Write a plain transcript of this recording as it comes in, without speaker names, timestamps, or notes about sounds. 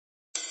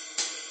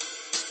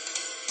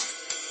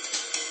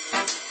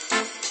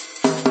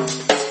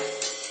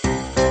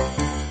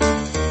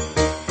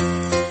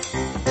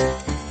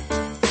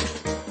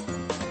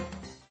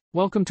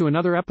Welcome to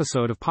another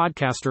episode of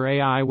Podcaster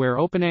AI, where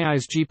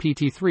OpenAI's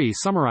GPT-3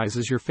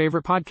 summarizes your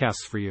favorite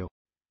podcasts for you.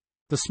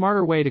 The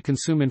smarter way to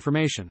consume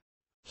information.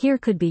 Here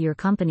could be your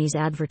company's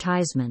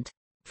advertisement.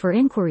 For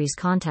inquiries,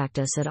 contact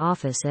us at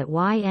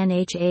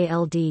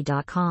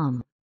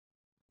office@ynhald.com.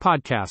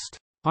 Podcast.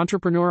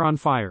 Entrepreneur on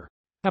Fire.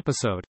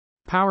 Episode.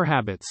 Power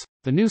Habits.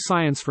 The New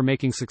Science for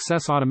Making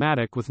Success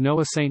Automatic with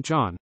Noah St.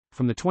 John,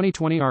 from the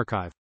 2020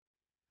 archive.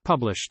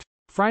 Published.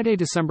 Friday,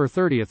 December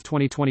 30th,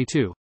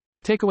 2022.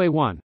 Takeaway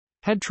 1.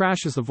 Head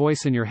trash is the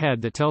voice in your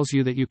head that tells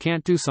you that you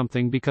can't do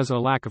something because of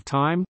a lack of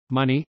time,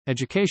 money,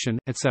 education,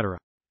 etc.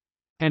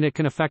 And it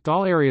can affect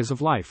all areas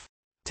of life.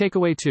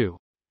 Takeaway 2.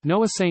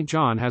 Noah St.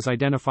 John has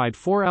identified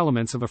 4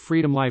 elements of a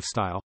freedom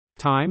lifestyle: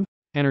 time,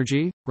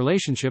 energy,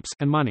 relationships,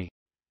 and money.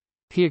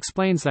 He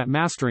explains that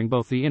mastering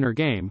both the inner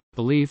game,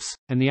 beliefs,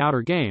 and the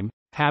outer game,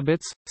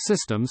 habits,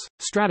 systems,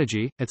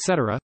 strategy,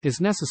 etc.,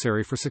 is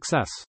necessary for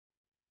success.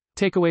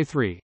 Takeaway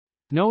 3.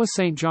 Noah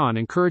St. John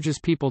encourages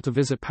people to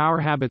visit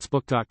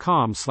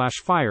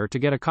powerhabitsbook.com/fire to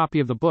get a copy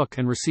of the book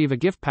and receive a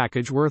gift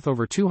package worth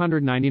over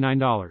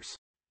 $299.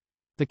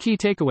 The key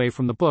takeaway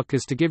from the book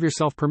is to give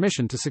yourself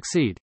permission to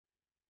succeed.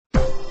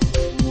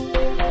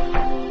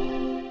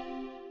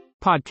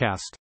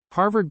 Podcast.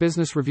 Harvard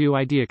Business Review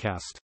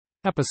IdeaCast.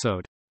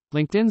 Episode.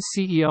 LinkedIn's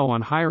CEO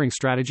on hiring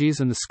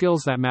strategies and the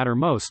skills that matter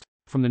most,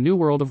 from the New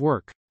World of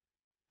Work.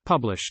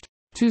 Published.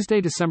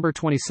 Tuesday, December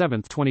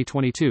 27,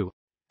 2022.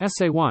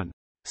 Essay 1.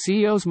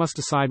 CEOs must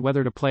decide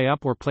whether to play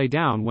up or play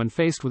down when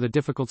faced with a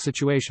difficult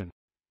situation.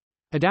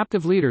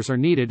 Adaptive leaders are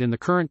needed in the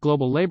current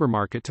global labor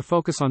market to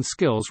focus on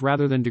skills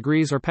rather than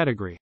degrees or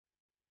pedigree.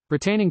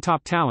 Retaining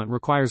top talent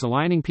requires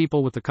aligning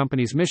people with the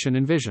company's mission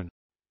and vision.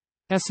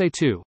 Essay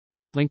 2.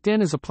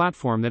 LinkedIn is a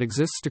platform that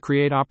exists to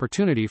create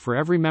opportunity for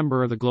every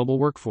member of the global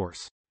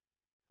workforce.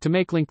 To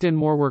make LinkedIn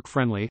more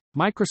work-friendly,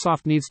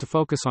 Microsoft needs to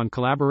focus on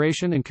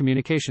collaboration and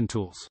communication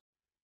tools.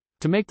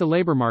 To make the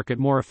labor market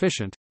more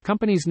efficient,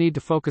 companies need to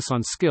focus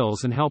on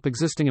skills and help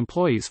existing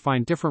employees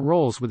find different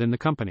roles within the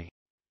company.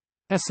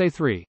 Essay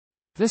 3.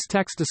 This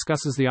text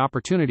discusses the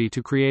opportunity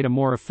to create a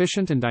more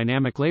efficient and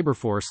dynamic labor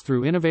force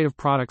through innovative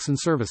products and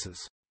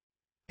services.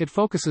 It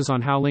focuses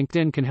on how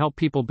LinkedIn can help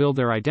people build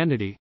their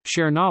identity,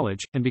 share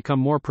knowledge, and become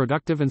more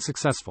productive and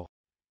successful.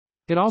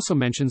 It also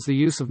mentions the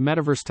use of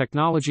metaverse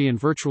technology and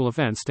virtual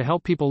events to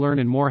help people learn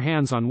in more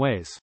hands-on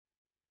ways.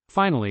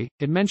 Finally,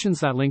 it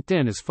mentions that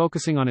LinkedIn is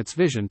focusing on its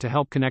vision to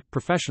help connect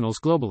professionals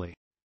globally.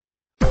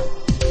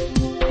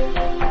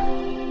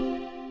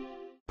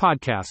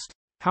 Podcast.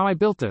 How I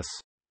Built This.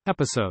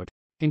 Episode.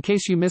 In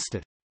case you missed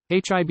it.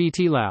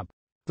 HIBT Lab.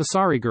 The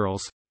Sorry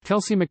Girls,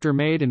 Kelsey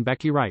McDermott and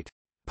Becky Wright.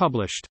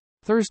 Published.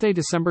 Thursday,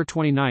 December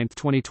 29,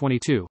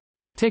 2022.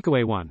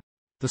 Takeaway 1.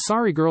 The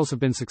Sorry Girls have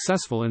been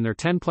successful in their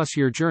 10-plus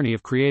year journey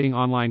of creating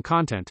online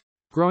content,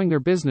 growing their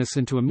business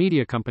into a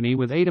media company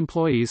with 8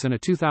 employees and a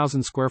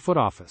 2,000 square foot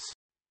office.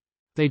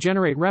 They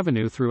generate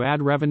revenue through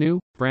ad revenue,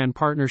 brand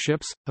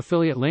partnerships,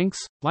 affiliate links,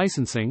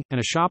 licensing,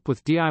 and a shop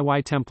with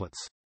DIY templates.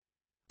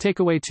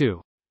 Takeaway 2.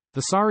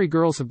 The Sorry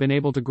Girls have been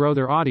able to grow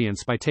their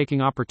audience by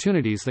taking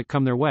opportunities that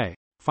come their way,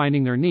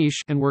 finding their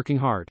niche, and working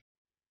hard.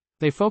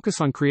 They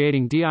focus on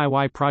creating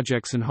DIY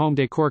projects and home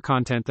decor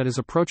content that is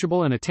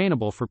approachable and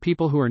attainable for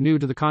people who are new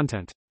to the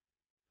content.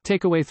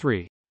 Takeaway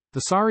 3. The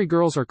Sorry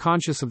Girls are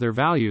conscious of their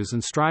values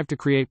and strive to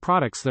create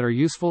products that are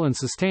useful and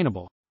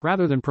sustainable,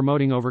 rather than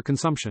promoting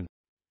overconsumption.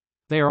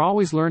 They are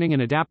always learning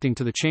and adapting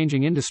to the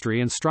changing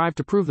industry and strive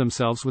to prove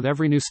themselves with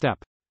every new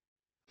step.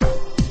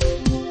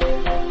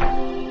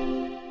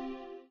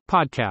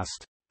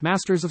 Podcast.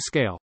 Masters of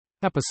Scale.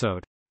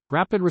 Episode.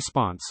 Rapid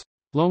Response.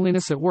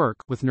 Loneliness at Work,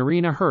 with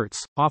Narina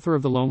Hertz, author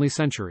of The Lonely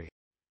Century.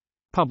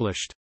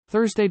 Published.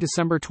 Thursday,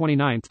 December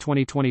 29,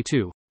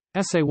 2022.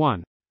 Essay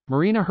 1.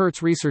 Marina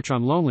Hertz's research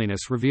on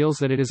loneliness reveals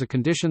that it is a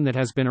condition that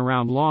has been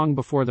around long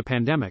before the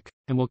pandemic,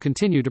 and will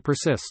continue to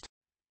persist.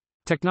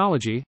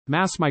 Technology,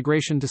 mass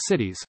migration to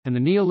cities, and the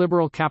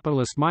neoliberal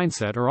capitalist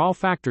mindset are all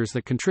factors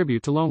that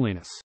contribute to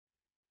loneliness.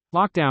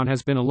 Lockdown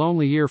has been a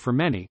lonely year for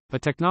many,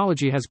 but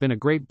technology has been a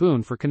great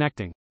boon for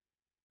connecting.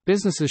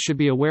 Businesses should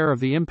be aware of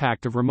the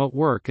impact of remote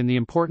work and the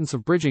importance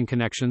of bridging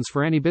connections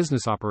for any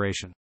business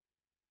operation.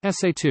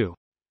 Essay 2.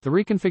 The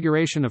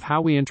reconfiguration of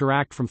how we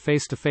interact from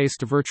face-to-face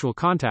to virtual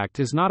contact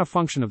is not a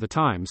function of the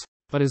times,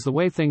 but is the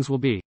way things will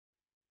be.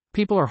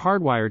 People are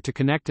hardwired to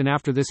connect, and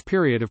after this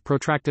period of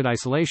protracted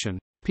isolation,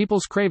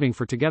 people's craving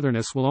for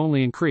togetherness will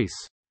only increase.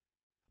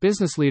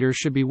 Business leaders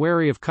should be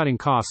wary of cutting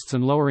costs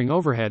and lowering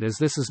overhead, as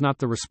this is not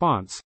the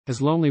response,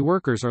 as lonely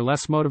workers are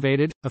less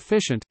motivated,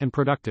 efficient, and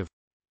productive.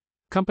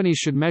 Companies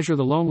should measure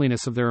the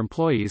loneliness of their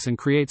employees and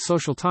create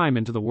social time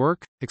into the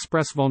work,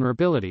 express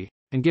vulnerability,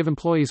 and give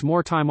employees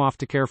more time off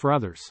to care for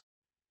others.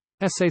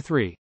 Essay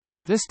 3.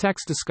 This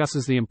text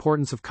discusses the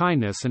importance of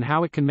kindness and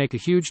how it can make a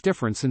huge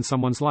difference in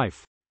someone's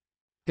life.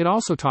 It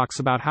also talks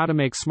about how to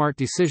make smart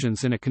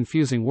decisions in a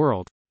confusing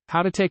world,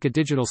 how to take a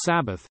digital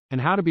Sabbath,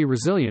 and how to be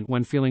resilient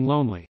when feeling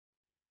lonely.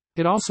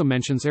 It also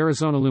mentions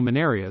Arizona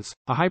Luminarias,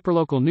 a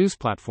hyperlocal news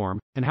platform,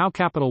 and how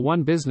Capital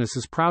One Business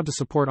is proud to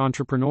support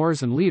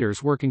entrepreneurs and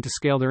leaders working to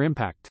scale their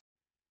impact.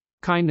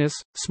 Kindness,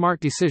 smart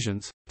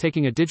decisions,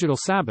 taking a digital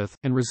Sabbath,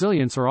 and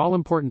resilience are all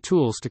important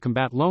tools to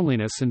combat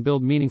loneliness and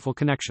build meaningful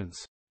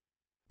connections.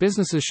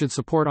 Businesses should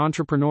support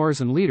entrepreneurs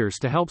and leaders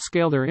to help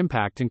scale their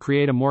impact and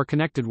create a more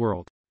connected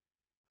world.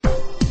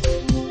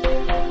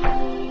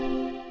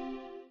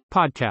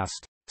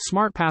 Podcast.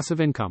 Smart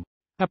Passive Income.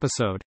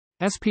 Episode.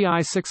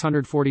 SPI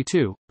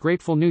 642,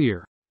 Grateful New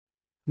Year.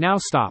 Now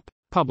stop.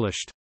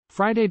 Published.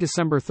 Friday,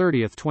 December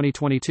 30th,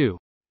 2022.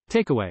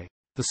 Takeaway.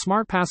 The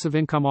Smart Passive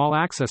Income All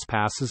Access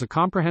Pass is a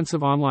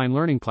comprehensive online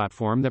learning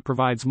platform that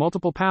provides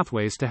multiple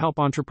pathways to help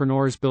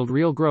entrepreneurs build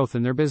real growth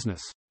in their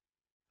business.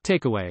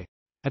 Takeaway.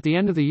 At the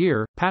end of the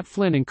year, Pat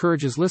Flynn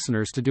encourages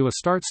listeners to do a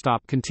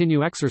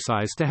start-stop-continue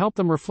exercise to help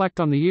them reflect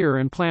on the year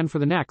and plan for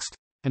the next,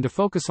 and to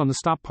focus on the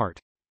stop part.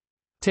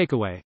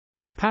 Takeaway.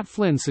 Pat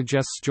Flynn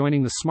suggests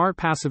joining the Smart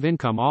Passive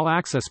Income All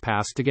Access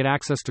Pass to get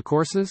access to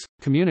courses,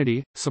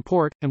 community,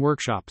 support, and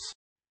workshops.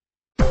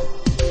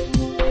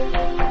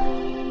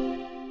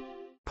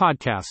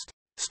 Podcast.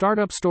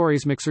 Startup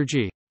Stories Mixer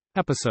G.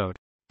 Episode.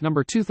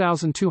 Number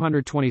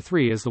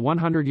 2223 Is the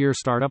 100-Year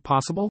Startup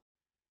Possible?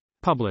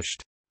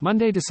 Published.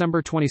 Monday,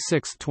 December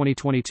 26,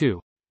 2022.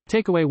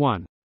 Takeaway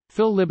 1.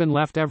 Phil Libin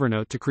left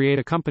Evernote to create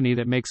a company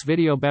that makes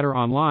video better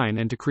online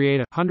and to create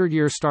a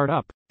 100-year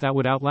startup that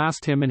would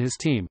outlast him and his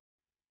team.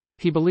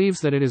 He believes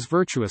that it is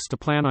virtuous to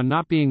plan on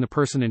not being the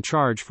person in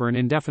charge for an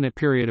indefinite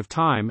period of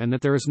time and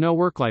that there is no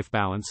work-life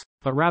balance,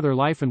 but rather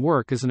life and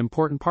work is an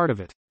important part of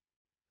it.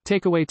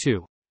 Takeaway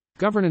 2.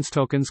 Governance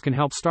tokens can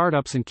help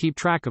startups and keep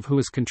track of who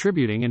is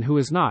contributing and who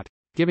is not,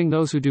 giving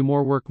those who do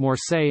more work more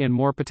say and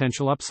more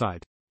potential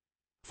upside.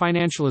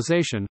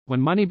 Financialization,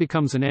 when money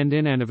becomes an end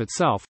in and of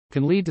itself,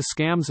 can lead to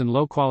scams and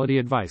low-quality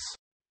advice.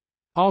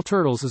 All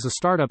Turtles is a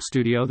startup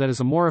studio that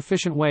is a more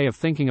efficient way of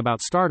thinking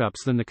about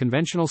startups than the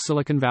conventional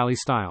Silicon Valley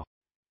style.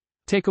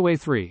 Takeaway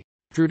 3.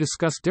 Drew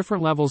discussed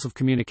different levels of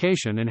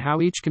communication and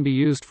how each can be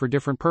used for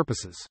different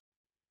purposes.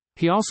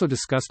 He also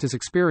discussed his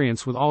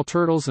experience with All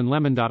Turtles and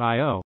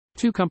Lemon.io,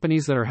 two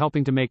companies that are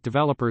helping to make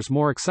developers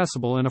more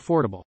accessible and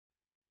affordable.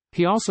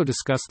 He also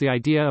discussed the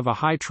idea of a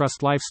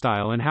high-trust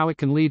lifestyle and how it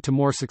can lead to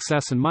more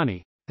success and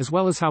money, as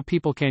well as how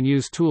people can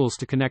use tools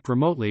to connect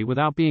remotely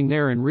without being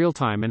there in real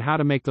time and how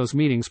to make those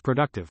meetings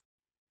productive.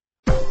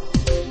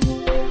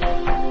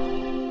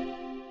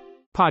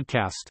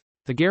 Podcast.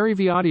 The Gary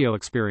V Audio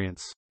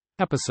Experience.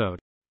 Episode.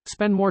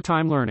 Spend more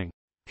time learning.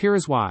 Here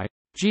is why.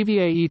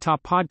 GVAE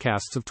Top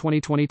Podcasts of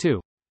 2022.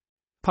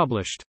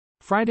 Published.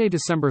 Friday,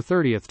 December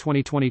 30th,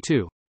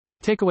 2022.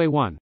 Takeaway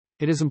 1.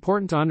 It is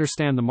important to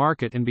understand the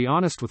market and be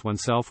honest with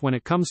oneself when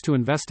it comes to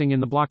investing in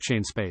the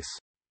blockchain space.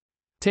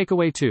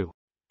 Takeaway 2.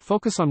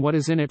 Focus on what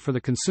is in it for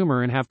the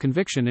consumer and have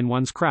conviction in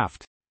one's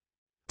craft.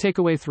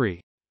 Takeaway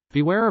 3.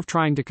 Beware of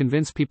trying to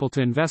convince people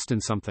to invest in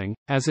something,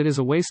 as it is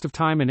a waste of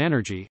time and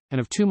energy, and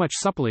of too much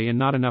supply and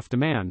not enough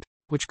demand,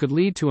 which could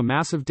lead to a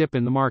massive dip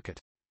in the market.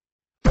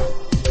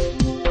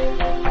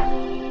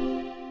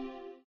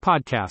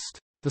 Podcast.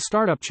 The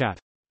Startup Chat.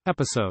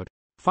 Episode.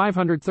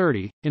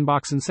 530,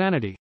 Inbox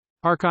Insanity.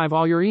 Archive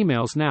all your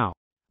emails now.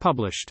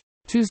 Published.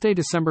 Tuesday,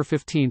 December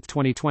 15,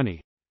 2020.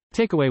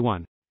 Takeaway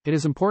 1. It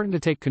is important to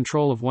take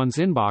control of one's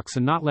inbox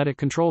and not let it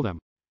control them.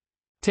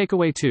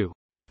 Takeaway 2.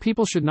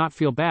 People should not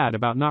feel bad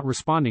about not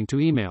responding to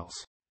emails.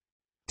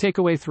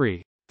 Takeaway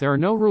 3. There are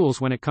no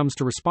rules when it comes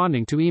to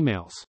responding to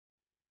emails.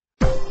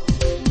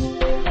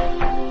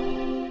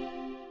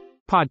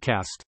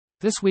 Podcast.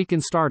 This Week in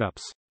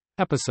Startups.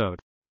 Episode.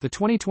 The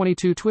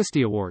 2022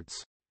 Twisty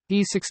Awards.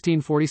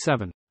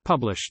 E1647.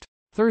 Published.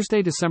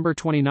 Thursday, December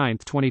 29,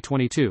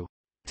 2022.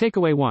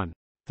 Takeaway 1.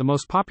 The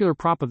most popular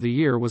prop of the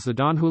year was the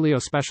Don Julio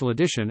Special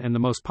Edition and the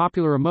most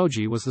popular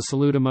emoji was the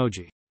salute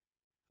emoji.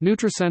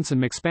 NutriSense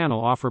and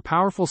Mixpanel offer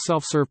powerful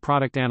self-serve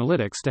product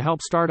analytics to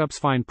help startups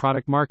find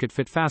product market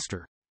fit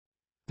faster.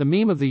 The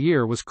meme of the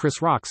year was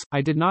Chris Rock's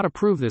 "I did not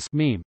approve this"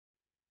 meme.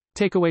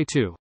 Takeaway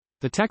 2.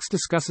 The text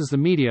discusses the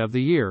media of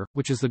the year,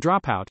 which is The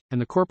Dropout, and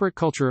the corporate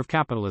culture of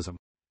capitalism.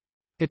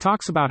 It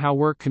talks about how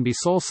work can be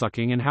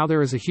soul-sucking and how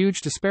there is a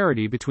huge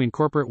disparity between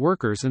corporate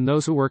workers and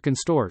those who work in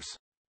stores.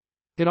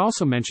 It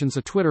also mentions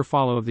a Twitter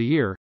follow of the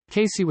year,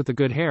 Casey with the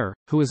good hair,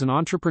 who is an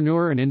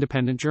entrepreneur and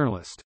independent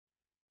journalist.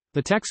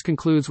 The text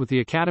concludes with the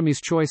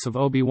Academy's choice of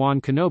Obi-Wan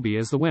Kenobi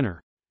as the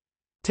winner.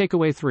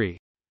 Takeaway 3.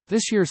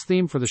 This year's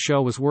theme for the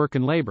show was work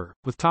and labor,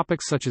 with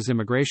topics such as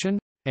immigration,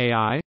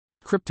 AI,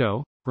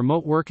 crypto,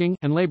 remote working,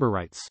 and labor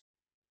rights.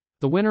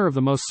 The winner of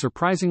the most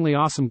surprisingly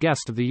awesome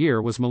guest of the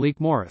year was Malik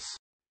Morris.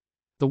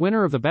 The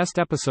winner of the best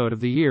episode of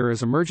the year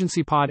is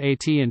Emergency Pod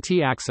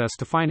AT&T Access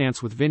to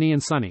Finance with Vinny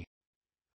and Sunny.